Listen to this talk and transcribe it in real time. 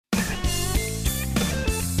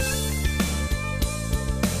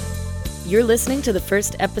You're listening to the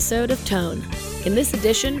first episode of Tone. In this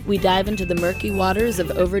edition, we dive into the murky waters of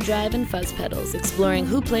Overdrive and fuzz pedals, exploring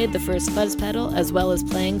who played the first fuzz pedal, as well as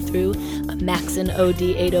playing through a Maxon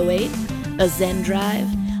OD808, a Zen Drive,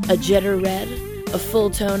 a Jetter Red, a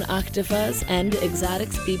full-tone Octafuzz, and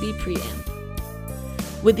Exotic's BB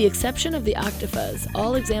preamp. With the exception of the Octafuzz,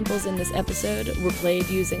 all examples in this episode were played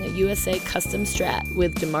using a USA custom Strat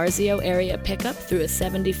with DiMarzio area pickup through a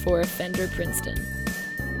 74 Fender Princeton.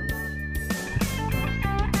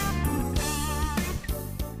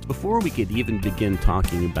 Before we could even begin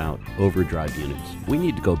talking about overdrive units, we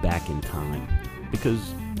need to go back in time, because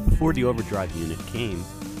before the overdrive unit came,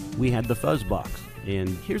 we had the fuzz box. And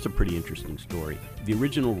here's a pretty interesting story. The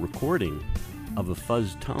original recording of a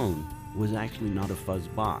fuzz tone was actually not a fuzz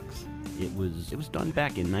box. It was done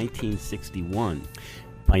back in 1961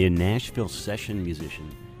 by a Nashville session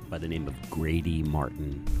musician by the name of Grady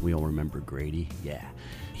Martin. We all remember Grady? Yeah.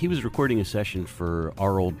 He was recording a session for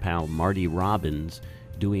our old pal Marty Robbins,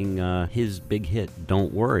 doing his big hit,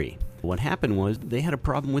 Don't Worry. What happened was they had a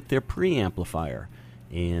problem with their preamplifier,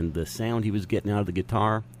 and the sound he was getting out of the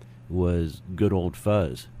guitar was good old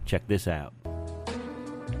fuzz. Check this out.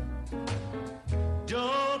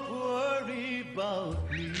 Don't worry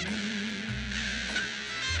about me.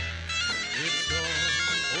 It's all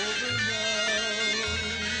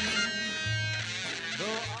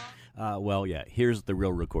over now. Well, yeah, here's the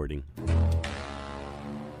real recording.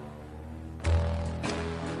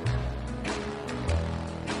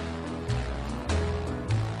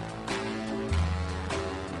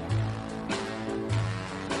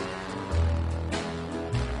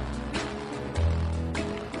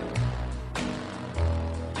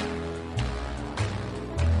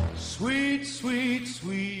 Sweet, sweet,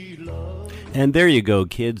 sweet love. And there you go,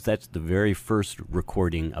 kids. That's the very first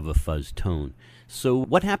recording of a fuzz tone. So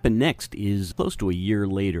what happened next is, close to a year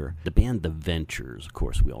later, the band The Ventures, of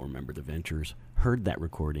course we all remember The Ventures, heard that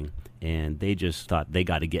recording, and they just thought they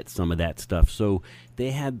got to get some of that stuff. So they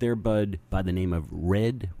had their bud by the name of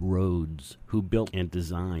Red Rhodes, who built and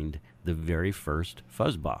designed the very first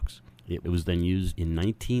fuzz box. It was then used in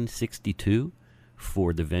 1962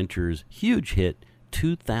 for The Ventures' huge hit,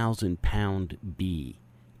 2,000 Pound B.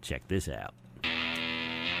 Check this out.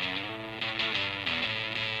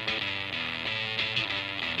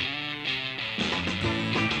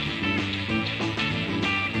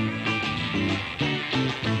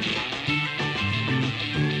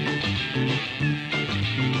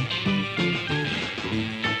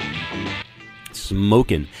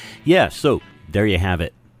 Smokin'. Yeah, so there you have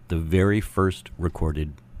it. The very first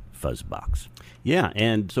recorded fuzz box. Yeah,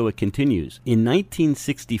 and so it continues. In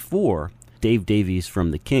 1964, Dave Davies from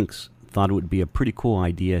the Kinks thought it would be a pretty cool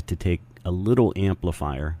idea to take a little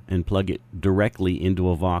amplifier and plug it directly into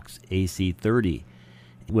a Vox AC30.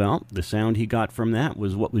 Well, the sound he got from that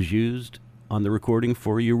was what was used on the recording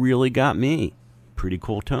for You Really Got Me. Pretty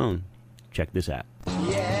cool tone. Check this out.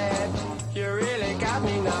 Yeah, you really got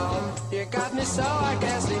me now. You got me so I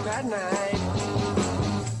can't sleep at night.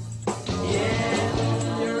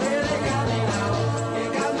 Yeah, you really got me now.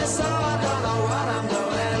 You got me so I don't know what I'm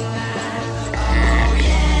doing now. Oh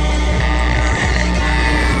yeah.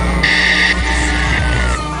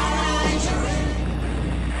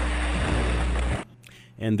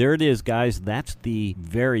 And there it is, guys. That's the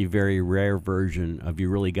very, very rare version of You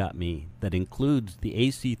Really Got Me that includes the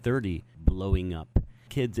AC30 blowing up.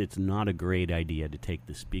 Kids, it's not a great idea to take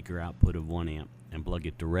the speaker output of one amp and plug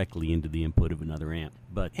it directly into the input of another amp.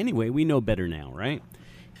 But anyway, we know better now, right?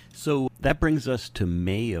 So that brings us to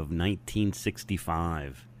May of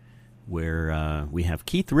 1965, where we have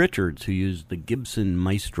Keith Richards, who used the Gibson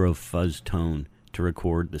Maestro fuzz tone to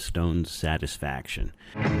record the Stones' Satisfaction.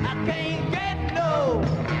 I can't get no.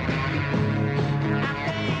 I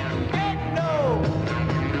can't get no.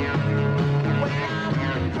 When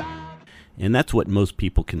I'm driving. And that's what most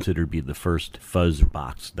people consider to be the first fuzz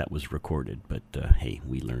box that was recorded. But hey,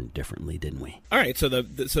 we learned differently, didn't we? All right, so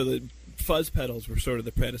the fuzz pedals were sort of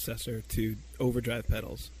the predecessor to overdrive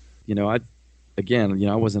pedals. I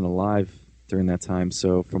wasn't alive during that time,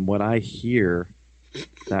 so from what I hear,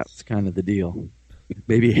 that's kind of the deal.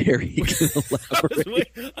 Maybe Harry can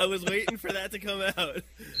elaborate. I was waiting for that to come out.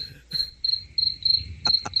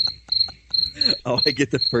 Oh, I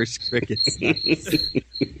get the first crickets.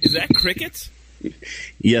 Is that crickets?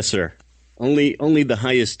 Yes, sir. Only the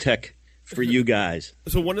highest tech for you guys.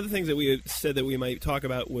 So one of the things that we had said that we might talk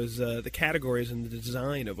about was the categories and the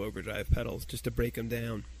design of overdrive pedals, just to break them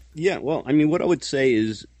down. Yeah, well, I mean, what I would say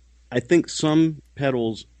is I think some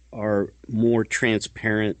pedals are more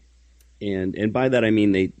transparent And by that I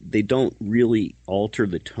mean they don't really alter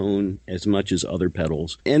the tone as much as other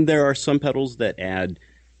pedals. And there are some pedals that add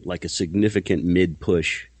like a significant mid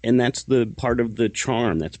push, and that's the part of the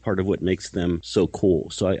charm. That's part of what makes them so cool.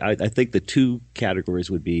 So I think the two categories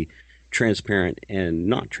would be transparent and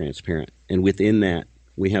not transparent. And within that,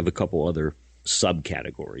 we have a couple other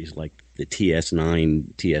subcategories like the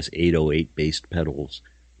TS9, TS808 based pedals,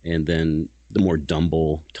 and then the more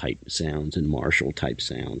Dumble type sounds and Marshall type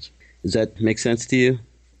sounds. Does that make sense to you?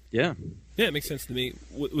 Yeah. Yeah, it makes sense to me.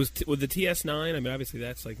 With the TS9, I mean, obviously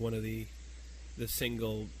that's like one of the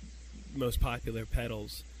single most popular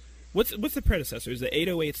pedals. What's the predecessor? Is the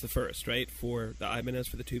 808's the first, right? For the Ibanez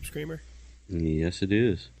for the Tube Screamer? Yes, it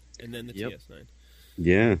is. And then the Yep. TS9.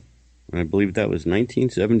 Yeah. I believe that was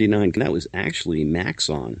 1979. That was actually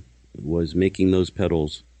Maxon was making those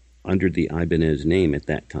pedals under the Ibanez name at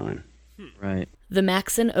that time. Right. The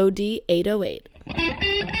Maxon OD 808.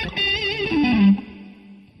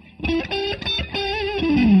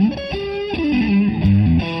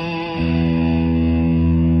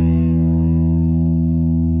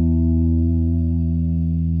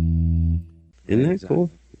 Isn't that Exactly.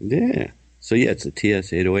 cool? Yeah. So yeah, it's a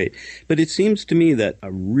TS808. But it seems to me that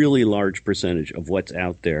a really large percentage of what's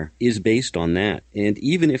out there is based on that. And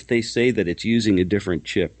even if they say that it's using a different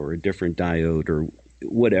chip or a different diode or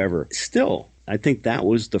whatever, still, I think that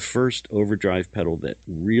was the first overdrive pedal that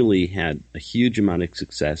really had a huge amount of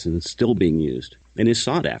success and is still being used and is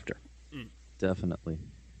sought after. Definitely.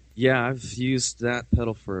 Yeah, I've used that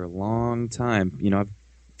pedal for a long time. You know, I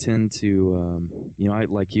tend to, I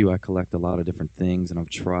like you, I collect a lot of different things, and I've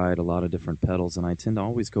tried a lot of different pedals, and I tend to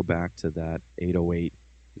always go back to that 808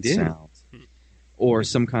 Yeah. sound, or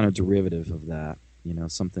some kind of derivative of that. You know,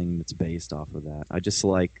 something that's based off of that. I just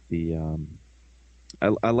like the,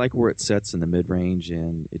 I like where it sets in the mid range,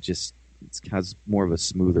 and it has more of a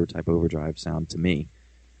smoother type overdrive sound to me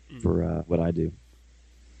for what I do.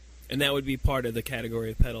 And that would be part of the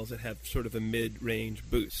category of pedals that have sort of a mid-range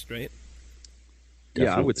boost, right? Yeah, I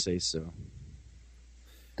Definitely. would say so.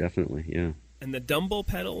 Definitely, yeah. And the Dumble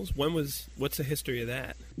pedals, what's the history of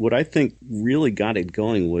that? What I think really got it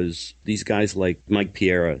going was these guys like Mike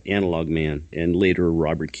Piera, Analog Man, and later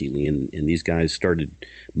Robert Keeley, and these guys started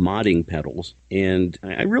modding pedals. And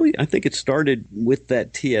I think it started with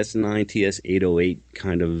that TS9, TS808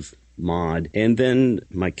 kind of mod. And then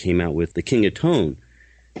Mike came out with the King of Tone,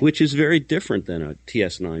 which is very different than a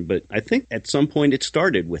TS9. But I think at some point it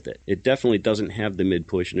started with it. It definitely doesn't have the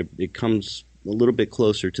mid-push, and it comes a little bit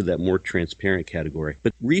closer to that more transparent category.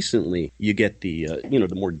 But recently, you get the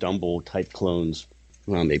the more Dumble type clones.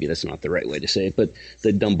 Well, maybe that's not the right way to say it, but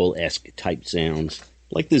the Dumble-esque type sounds,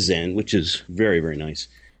 like the Zen, which is very, very nice.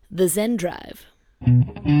 The Zen Drive.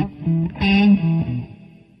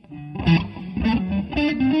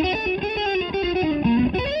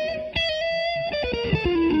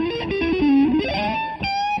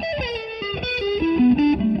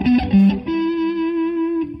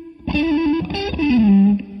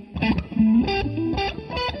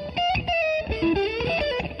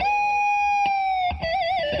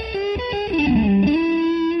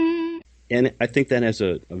 And I think that has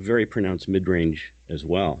a very pronounced mid-range as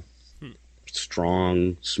well.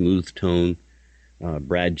 Strong, smooth tone.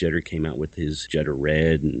 Brad Jetter came out with his Jetter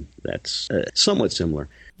Red, and that's somewhat similar.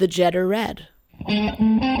 The Jetter Red.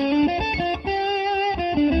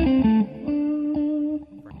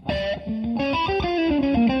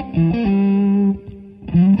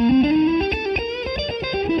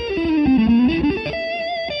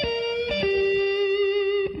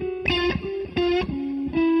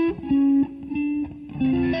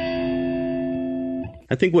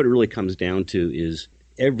 I think what it really comes down to is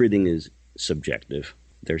everything is subjective.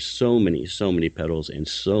 There's so many pedals and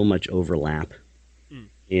so much overlap.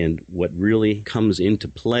 And what really comes into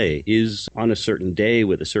play is on a certain day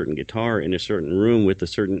with a certain guitar in a certain room with a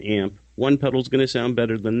certain amp, one pedal's going to sound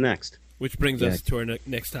better than the next. Which brings us to our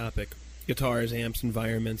next topic. Guitars, amps,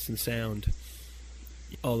 environments, and sound.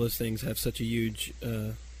 All those things have such a huge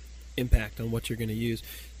impact on what you're going to use.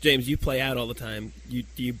 James, you play out all the time. Do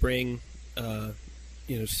you bring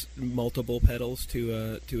multiple pedals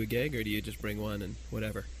to a gig, or do you just bring one and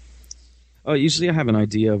whatever? Oh, usually I have an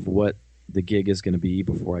idea of what the gig is going to be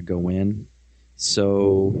before I go in.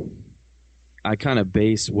 So I kind of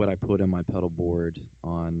base what I put on my pedal board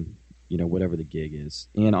on, whatever the gig is.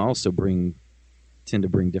 And I also tend to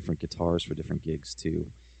bring different guitars for different gigs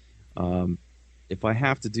too. If I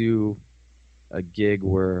have to do a gig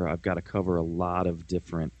where I've got to cover a lot of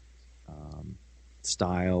different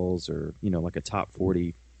styles, or like a top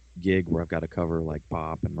 40 gig where I've got to cover like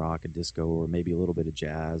pop and rock and disco, or maybe a little bit of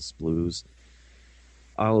jazz, blues,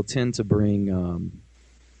 I'll tend to bring,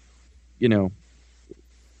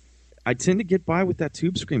 I tend to get by with that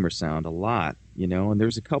tube screamer sound a lot, and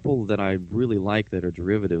there's a couple that I really like that are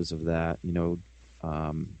derivatives of that, the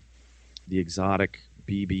exotic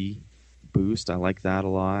BB boost, I like that a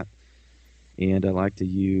lot. And I like to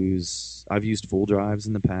I've used full drives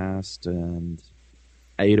in the past and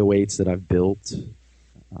 808s that I've built,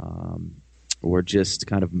 or just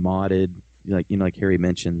kind of modded, like Harry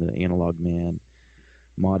mentioned, the Analog Man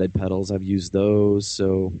modded pedals. I've used those.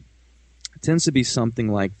 So it tends to be something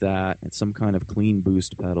like that. It's some kind of clean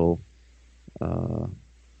boost pedal, a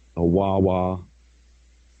wah-wah,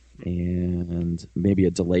 and maybe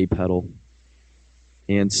a delay pedal,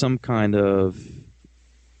 and some kind of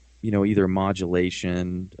either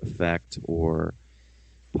modulation effect or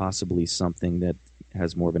possibly something that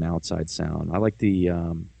has more of an outside sound. I like the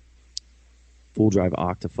full drive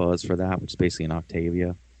Octafuzz for that, which is basically an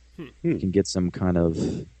Octavia. You can get some kind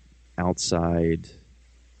of outside,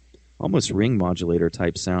 almost ring modulator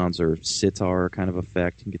type sounds or sitar kind of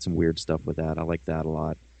effect. You can get some weird stuff with that. I like that a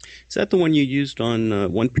lot. Is that the one you used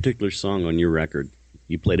on one particular song on your record?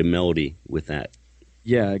 You played a melody with that.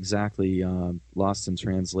 Yeah, exactly. Lost in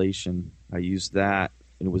Translation. I used that,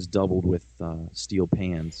 and it was doubled with steel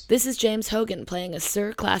pans. This is James Hogan playing a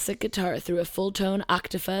Sir classic guitar through a full-tone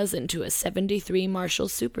Octafuzz into a 73 Marshall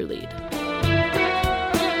Super Lead.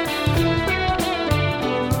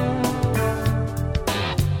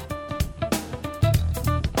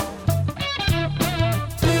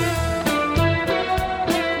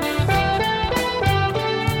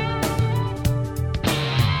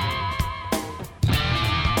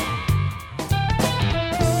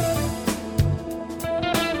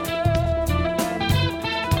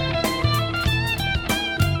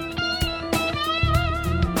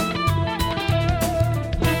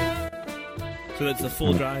 So that's the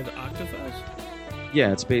full drive Octafuzz?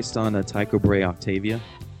 Yeah, it's based on a Tycho Brahe Octavia,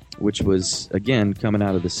 which was, again, coming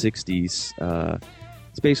out of the 60s.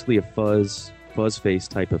 It's basically a fuzz face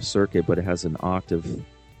type of circuit, but it has an octave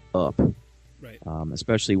up. Right.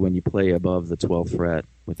 Especially when you play above the 12th fret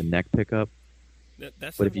with a neck pickup.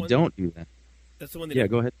 That's but if you don't do that... That's the one.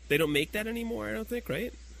 Go ahead. They don't make that anymore, I don't think,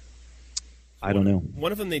 right? I don't know.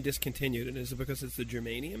 One of them they discontinued, and is it because it's the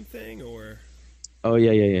germanium thing, or? Oh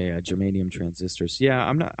yeah, germanium transistors. Yeah,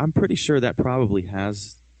 I'm pretty sure that probably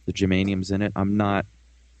has the germaniums in it. I'm not,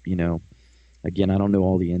 again, I don't know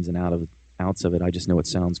all the ins and outs of it. I just know it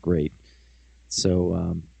sounds great.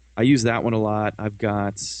 So I use that one a lot. I've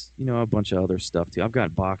got a bunch of other stuff too. I've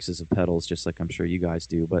got boxes of pedals, just like I'm sure you guys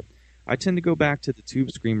do. But I tend to go back to the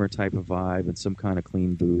tube screamer type of vibe and some kind of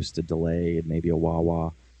clean boost, a delay, and maybe a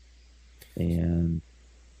wah-wah, and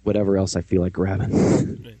whatever else I feel like grabbing.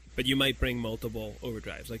 Right. But you might bring multiple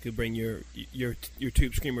overdrives. Like you bring your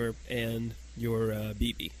tube screamer and your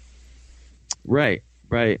BB. Right.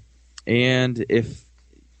 And if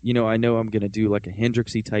I know I'm going to do like a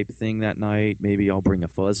Hendrixy type thing that night, maybe I'll bring a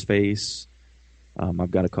fuzz face.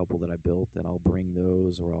 I've got a couple that I built that I'll bring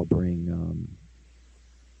those, or I'll bring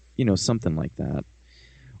something like that,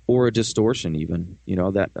 or a distortion even.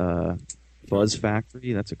 That Fuzz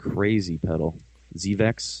Factory. That's a crazy pedal.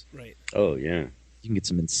 Zvex. Right. Oh yeah. You can get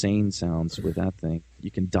some insane sounds with that thing.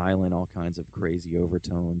 You can dial in all kinds of crazy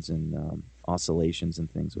overtones and oscillations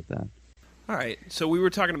and things with that. All right, so we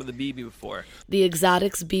were talking about the BB before. The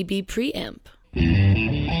Exotics BB preamp.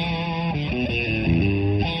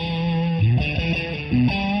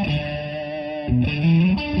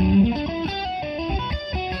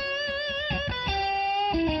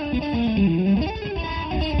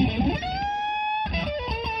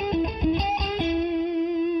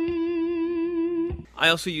 I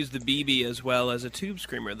also use the BB as well as a tube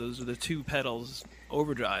screamer. Those are the two pedals,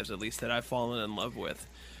 overdrives at least, that I've fallen in love with.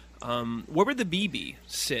 Where would the BB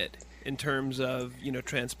sit in terms of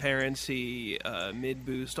transparency, mid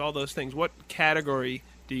boost, all those things? What category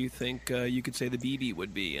do you think you could say the BB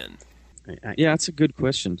would be in? Yeah, that's a good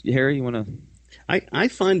question. Harry, you want to? I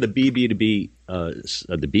find the BB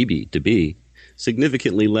to be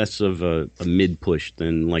significantly less of a mid push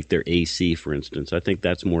than like their AC, for instance. I think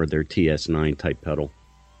that's more their TS9 type pedal,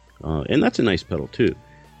 and that's a nice pedal too.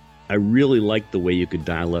 I really like the way you could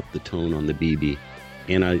dial up the tone on the BB,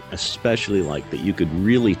 and I especially like that you could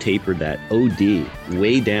really taper that OD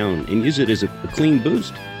way down and use it as a clean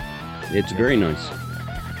boost. It's very nice.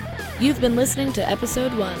 You've been listening to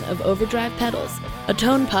episode 1 of Overdrive Pedals, a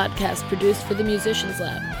tone podcast produced for the Musicians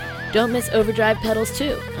Lab. Don't miss Overdrive Pedals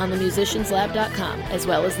 2 on themusicianslab.com, as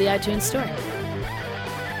well as the iTunes Store.